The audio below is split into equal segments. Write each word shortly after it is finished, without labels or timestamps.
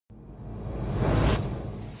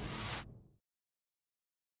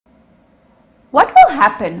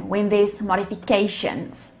happen when there's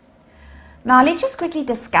modifications? Now let's just quickly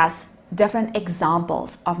discuss different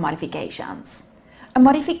examples of modifications. A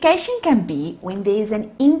modification can be when there is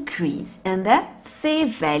an increase in the fair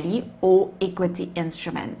value or equity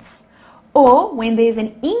instruments, or when there is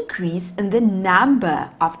an increase in the number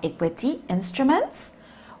of equity instruments,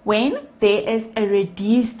 when there is a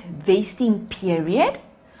reduced vesting period,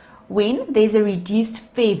 when there's a reduced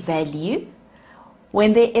fair value,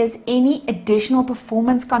 when there is any additional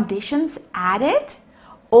performance conditions added,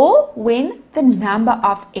 or when the number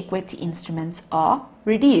of equity instruments are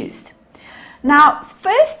reduced. Now,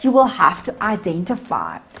 first you will have to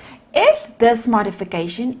identify if this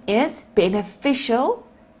modification is beneficial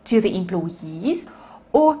to the employees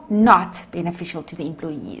or not beneficial to the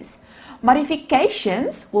employees.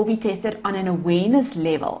 Modifications will be tested on an awareness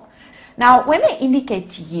level. Now, when they indicate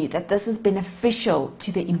to you that this is beneficial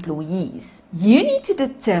to the employees, you need to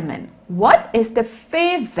determine what is the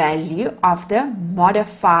fair value of the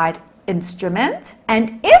modified instrument,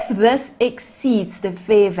 and if this exceeds the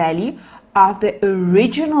fair value of the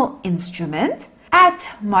original instrument at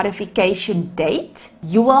modification date,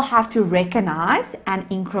 you will have to recognize an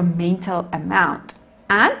incremental amount,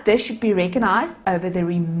 and this should be recognized over the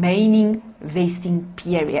remaining vesting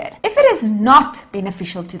period. If it is not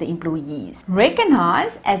beneficial to the employees,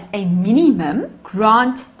 recognize as a minimum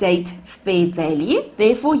grant date fair value.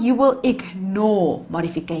 Therefore, you will ignore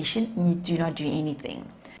modification and you do not do anything.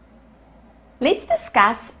 Let's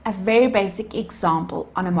discuss a very basic example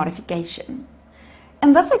on a modification.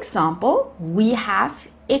 In this example, we have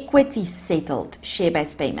equity settled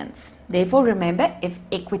share-based payments. Therefore, remember, if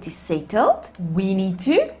equity settled, we need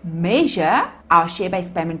to measure our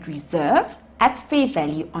share-based payment reserve at fair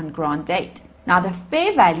value on grant date. Now, the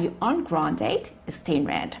fair value on grant date is 10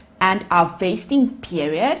 Rand, and our vesting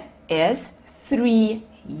period is 3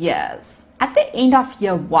 years. At the end of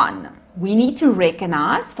year 1, we need to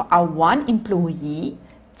recognize for our 1 employee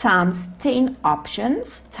times 10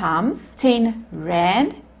 options times 10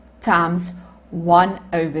 Rand times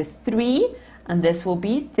 1/3, and this will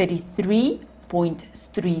be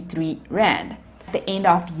 33.33 Rand. At the end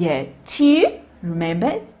of year 2,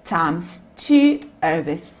 remember, times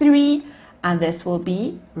 2/3, and this will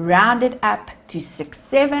be rounded up to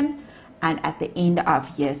 67, and at the end of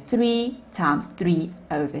year 3, times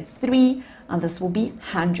 3/3, and this will be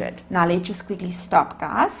 100. Now let's just quickly stop,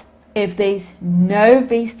 guys. If there's no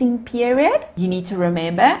vesting period, you need to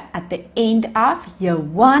remember at the end of year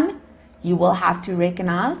 1, you will have to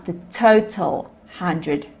recognize the total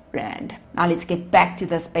 100 Rand. Now let's get back to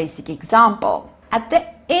this basic example. At the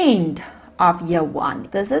end of year 1,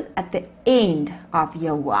 this is at the end of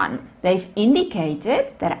year 1, they've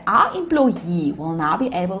indicated that our employee will now be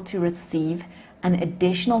able to receive an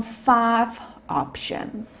additional 5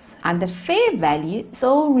 options, and the fair value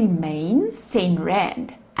still remains 10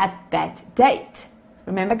 Rand at that date.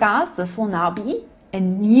 Remember, guys, this will now be a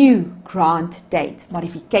new grant date,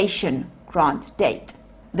 modification grant date.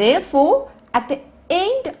 Therefore, at the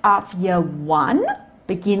end of year 1,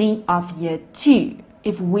 beginning of year 2,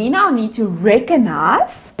 if we now need to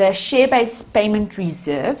recognize the share-based payment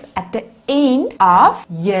reserve at the end of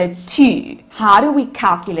year 2, how do we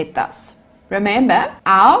calculate this? Remember,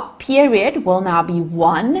 our period will now be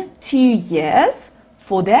 2 years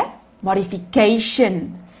for the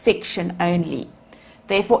modification section only.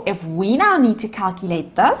 Therefore, if we now need to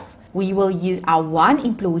calculate this, we will use our 1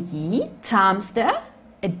 employee times the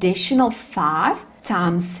additional 5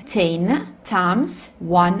 times 10 times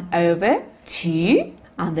 1/2,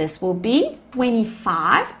 and this will be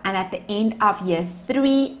 25, and at the end of year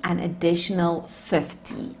 3, an additional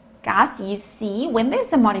 50. Guys, you see, when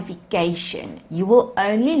there's a modification, you will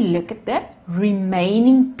only look at the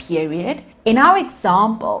remaining period. In our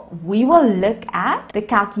example, we will look at the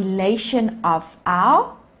calculation of our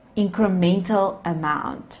incremental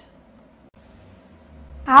amount.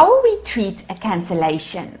 How will we treat a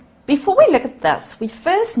cancellation? Before we look at this, we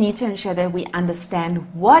first need to ensure that we understand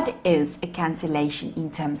what is a cancellation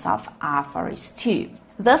in terms of IFRS 2.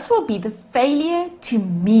 This will be the failure to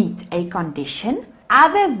meet a condition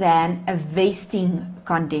other than a vesting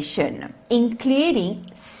condition, including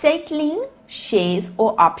settling shares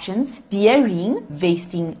or options during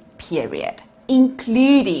vesting period.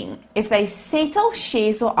 Including if they settle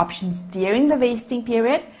shares or options during the vesting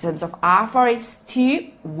period. In terms of IFRS 2,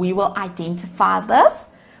 we will identify this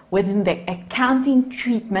within the accounting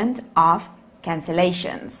treatment of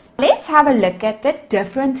cancellations. Let's have a look at the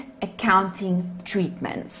different accounting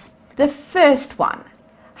treatments. The first one,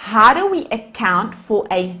 how do we account for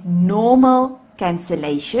a normal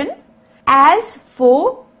cancellation? As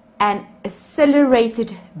for an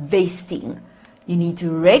accelerated vesting, you need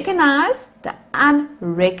to recognize the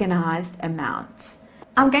unrecognized amounts.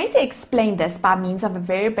 I'm going to explain this by means of a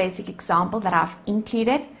very basic example that I've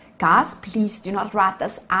included. Guys, please do not write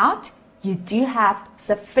this out. You do have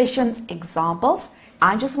sufficient examples.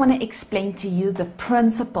 I just want to explain to you the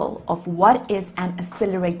principle of what is an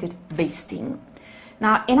accelerated vesting.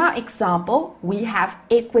 Now, in our example, we have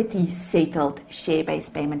equity settled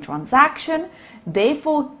share-based payment transaction.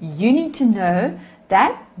 Therefore, you need to know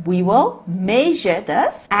that we will measure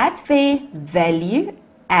this at fair value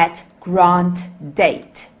at grant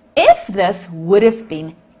date. If this would have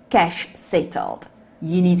been cash settled,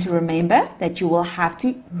 you need to remember that you will have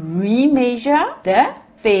to remeasure the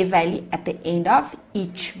fair value at the end of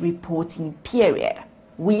each reporting period.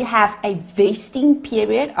 We have a vesting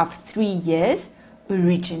period of 3 years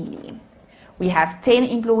originally. We have 10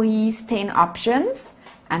 employees, 10 options,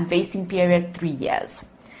 and vesting period 3 years.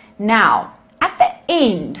 Now, at the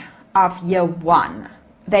end of year 1,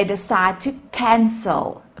 they decide to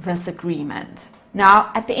cancel this agreement.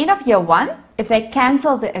 Now, at the end of year 1, if they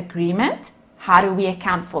cancel the agreement, how do we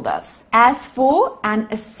account for this? As for an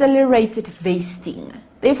accelerated vesting,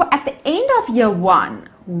 therefore, at the end of year 1,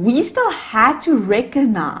 we still had to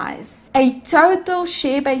recognize a total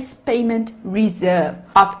share-based payment reserve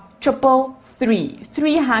of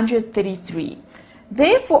 333.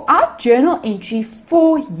 Therefore, our journal entry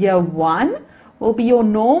for year 1 will be your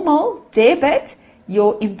normal debit,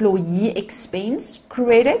 your employee expense,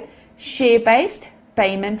 credit, share-based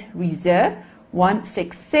payment reserve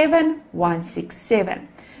 167,167.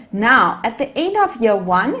 Now, at the end of year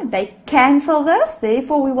 1, they cancel this.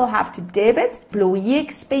 Therefore, we will have to debit employee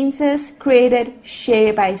expenses, credit,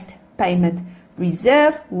 share-based payment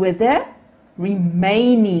reserve with the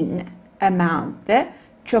remaining amount, the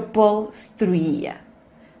 333.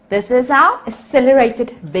 This is our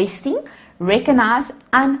accelerated vesting, recognized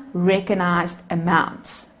and unrecognized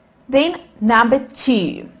amounts. Then number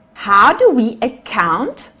 2. How do we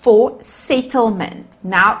account for settlement?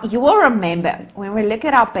 Now, you will remember when we look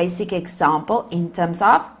at our basic example in terms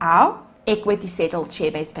of our equity settled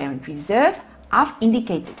share-based payment reserve, I've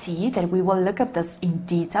indicated to you that we will look at this in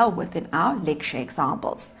detail within our lecture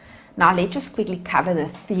examples. Now, let's just quickly cover the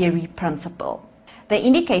theory principle. They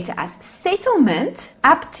indicate to us settlement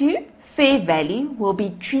up to fair value will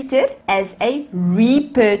be treated as a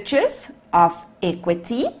repurchase of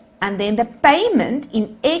equity, and then the payment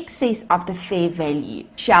in excess of the fair value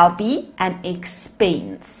shall be an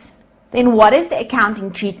expense. Then what is the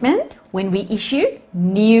accounting treatment when we issue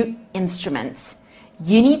new instruments?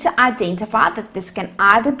 You need to identify that this can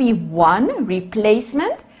either be one,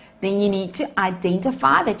 replacement, then you need to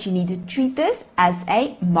identify that you need to treat this as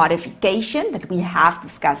a modification that we have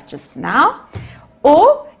discussed just now,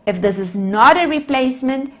 or if this is not a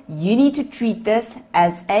replacement, you need to treat this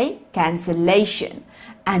as a cancellation.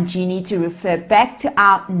 And you need to refer back to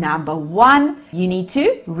our number 1. You need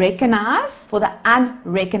to recognize for the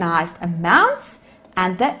unrecognized amounts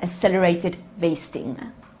and the accelerated vesting.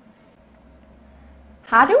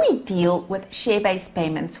 How do we deal with share-based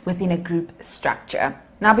payments within a group structure?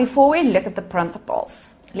 Now, before we look at the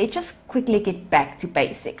principles, let's just quickly get back to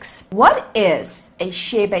basics. What is a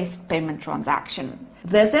share-based payment transaction?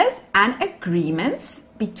 This is an agreement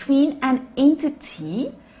between an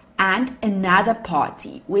entity and another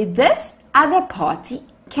party, where this other party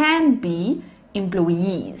can be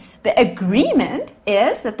employees. The agreement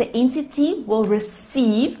is that the entity will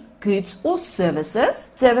receive goods or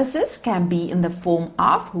services. Services can be in the form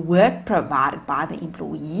of work provided by the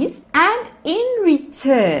employees, and in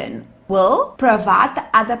return will provide the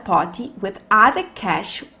other party with either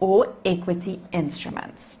cash or equity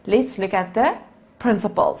instruments. Let's look at the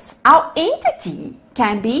principles. Our entity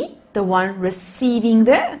can be the one receiving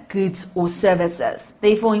the goods or services.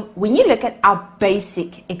 Therefore, when you look at our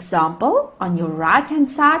basic example on your right hand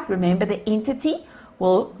side, remember the entity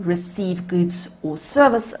will receive goods or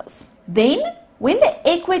services. Then, when the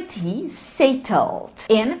equity settled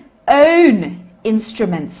in own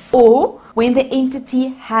instruments, or when the entity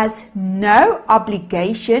has no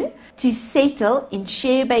obligation to settle in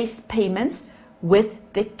share-based payments with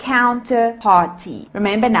the counterparty.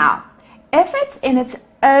 Remember now, if it's in its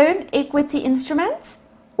own equity instruments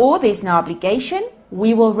or there's no obligation,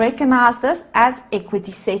 we will recognize this as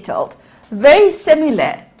equity settled. Very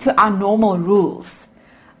similar to our normal rules.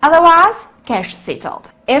 Otherwise, cash settled.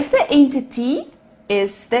 If the entity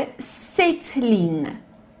is the settling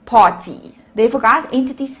party, therefore guys,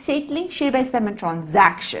 entity settling share-based payment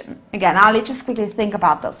transaction. Again, now let's just quickly think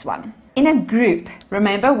about this one. In a group,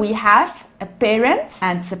 remember we have a parent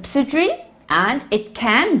and subsidiary, and it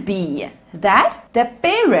can be that the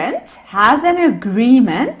parent has an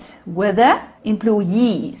agreement with the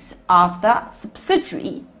employees of the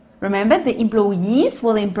subsidiary. Remember, the employees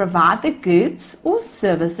will then provide the goods or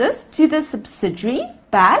services to the subsidiary,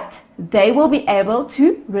 but they will be able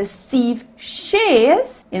to receive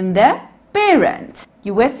shares in the parent.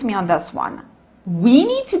 You with me on this one? We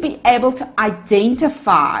need to be able to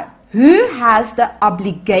identify who has the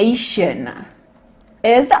obligation.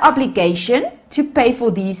 Is the obligation to pay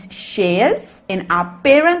for these shares in our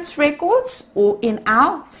parents' records or in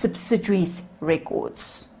our subsidiaries'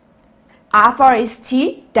 records? IFRS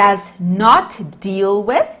 2 does not deal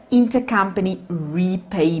with intercompany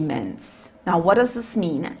repayments. Now, what does this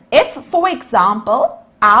mean? If, for example,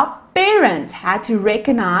 our parent had to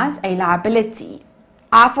recognize a liability,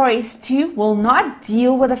 IFRS 2 will not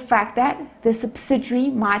deal with the fact that the subsidiary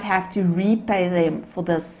might have to repay them for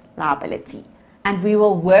this liability. And we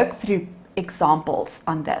will work through examples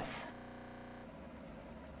on this.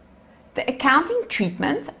 The accounting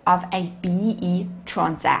treatment of a BE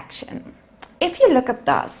transaction. If you look at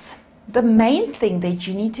this, the main thing that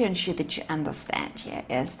you need to ensure that you understand here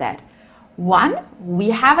is that, one, we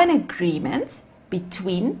have an agreement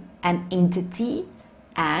between an entity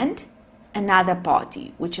and another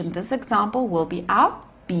party, which in this example will be our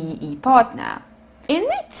BE partner. In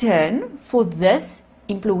return for this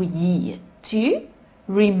employee to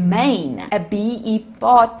remain a BE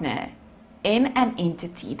partner in an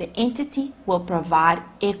entity, the entity will provide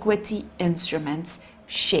equity instruments,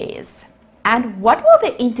 shares. And what will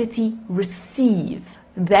the entity receive?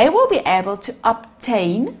 They will be able to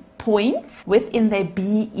obtain points within their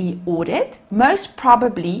BE audit, most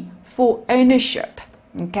probably for ownership.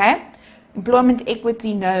 Okay? Employment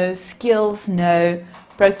equity, no. Skills, no.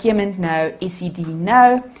 Procurement, no. SED,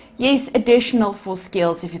 no. Yes, additional for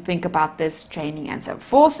skills if you think about this, training and so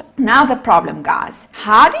forth. Now the problem, guys.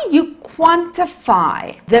 How do you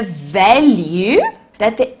quantify the value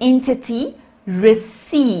that the entity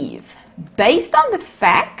receives based on the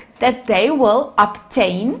fact that they will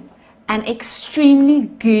obtain an extremely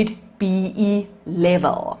good BE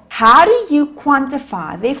level? How do you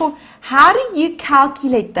quantify? Therefore, how do you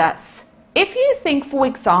calculate this? If you think, for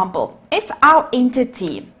example, if our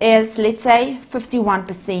entity is, let's say,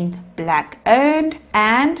 51% black owned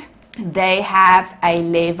and they have a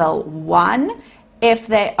level 1, if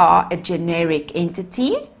they are a generic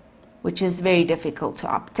entity, which is very difficult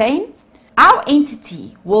to obtain, our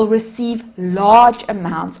entity will receive large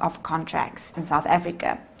amounts of contracts in South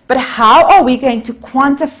Africa. But how are we going to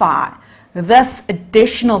quantify this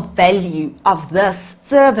additional value of this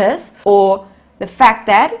service, or the fact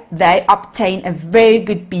that they obtain a very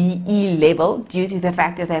good BE level due to the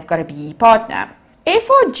fact that they've got a BE partner?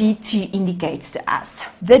 FRG2 indicates to us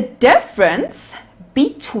the difference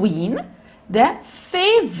between the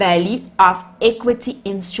fair value of equity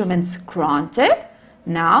instruments granted.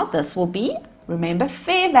 Now this will be, remember,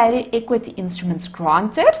 fair value equity instruments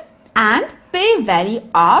granted and fair value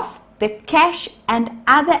of the cash and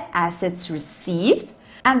other assets received,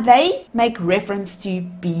 and they make reference to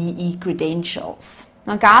BE credentials.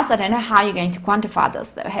 Now guys, I don't know how you're going to quantify this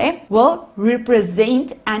though, hey? Will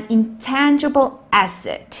represent an intangible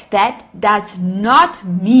asset that does not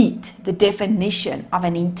meet the definition of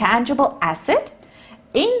an intangible asset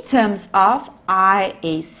in terms of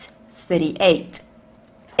IS 38.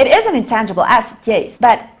 It is an intangible asset, yes,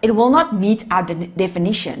 but it will not meet our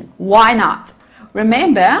definition. Why not?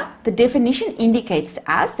 Remember, the definition indicates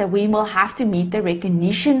to us that we will have to meet the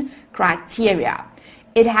recognition criteria.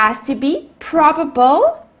 It has to be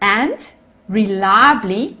probable and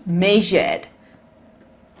reliably measured,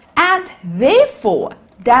 and therefore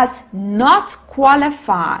does not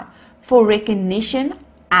qualify for recognition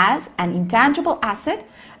as an intangible asset,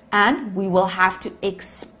 and we will have to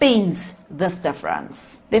expense this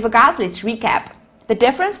difference. Therefore, guys, let's recap. The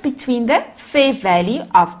difference between the fair value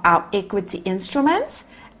of our equity instruments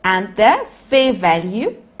and the fair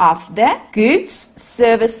value of the goods,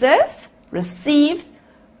 services received,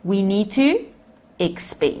 we need to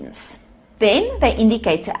expense. Then they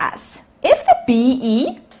indicate to us if the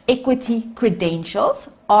BE equity credentials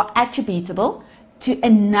are attributable to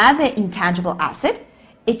another intangible asset,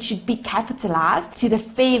 it should be capitalized to the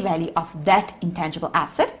fair value of that intangible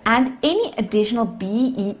asset, and any additional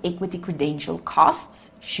BE equity credential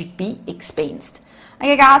costs should be expensed.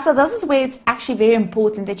 Okay guys, so this is where it's actually very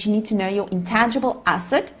important that you need to know your intangible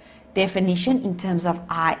asset definition in terms of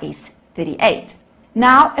IS 38.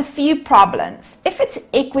 Now, a few problems. If it's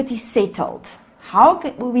equity settled, how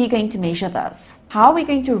are we going to measure this? How are we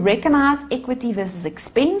going to recognize equity versus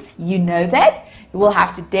expense? You know that. You will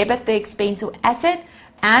have to debit the expense or asset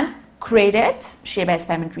and credit share-based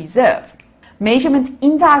payment reserve. Measurement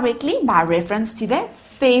indirectly by reference to the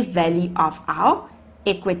fair value of our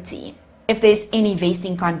equity. If there's any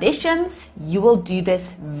vesting conditions, you will do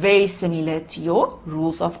this very similar to your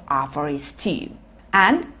rules of IFRS 2.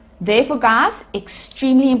 And therefore, guys,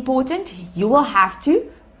 extremely important, you will have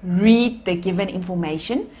to read the given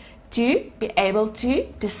information to be able to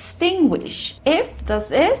distinguish if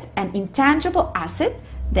this is an intangible asset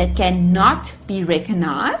that cannot be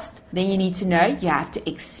recognized, then you need to know you have to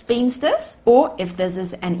expense this, or if this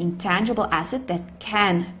is an intangible asset that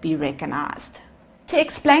can be recognized. To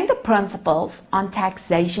explain the principles on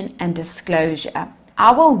taxation and disclosure,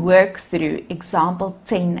 I will work through example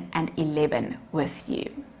 10 and 11 with you.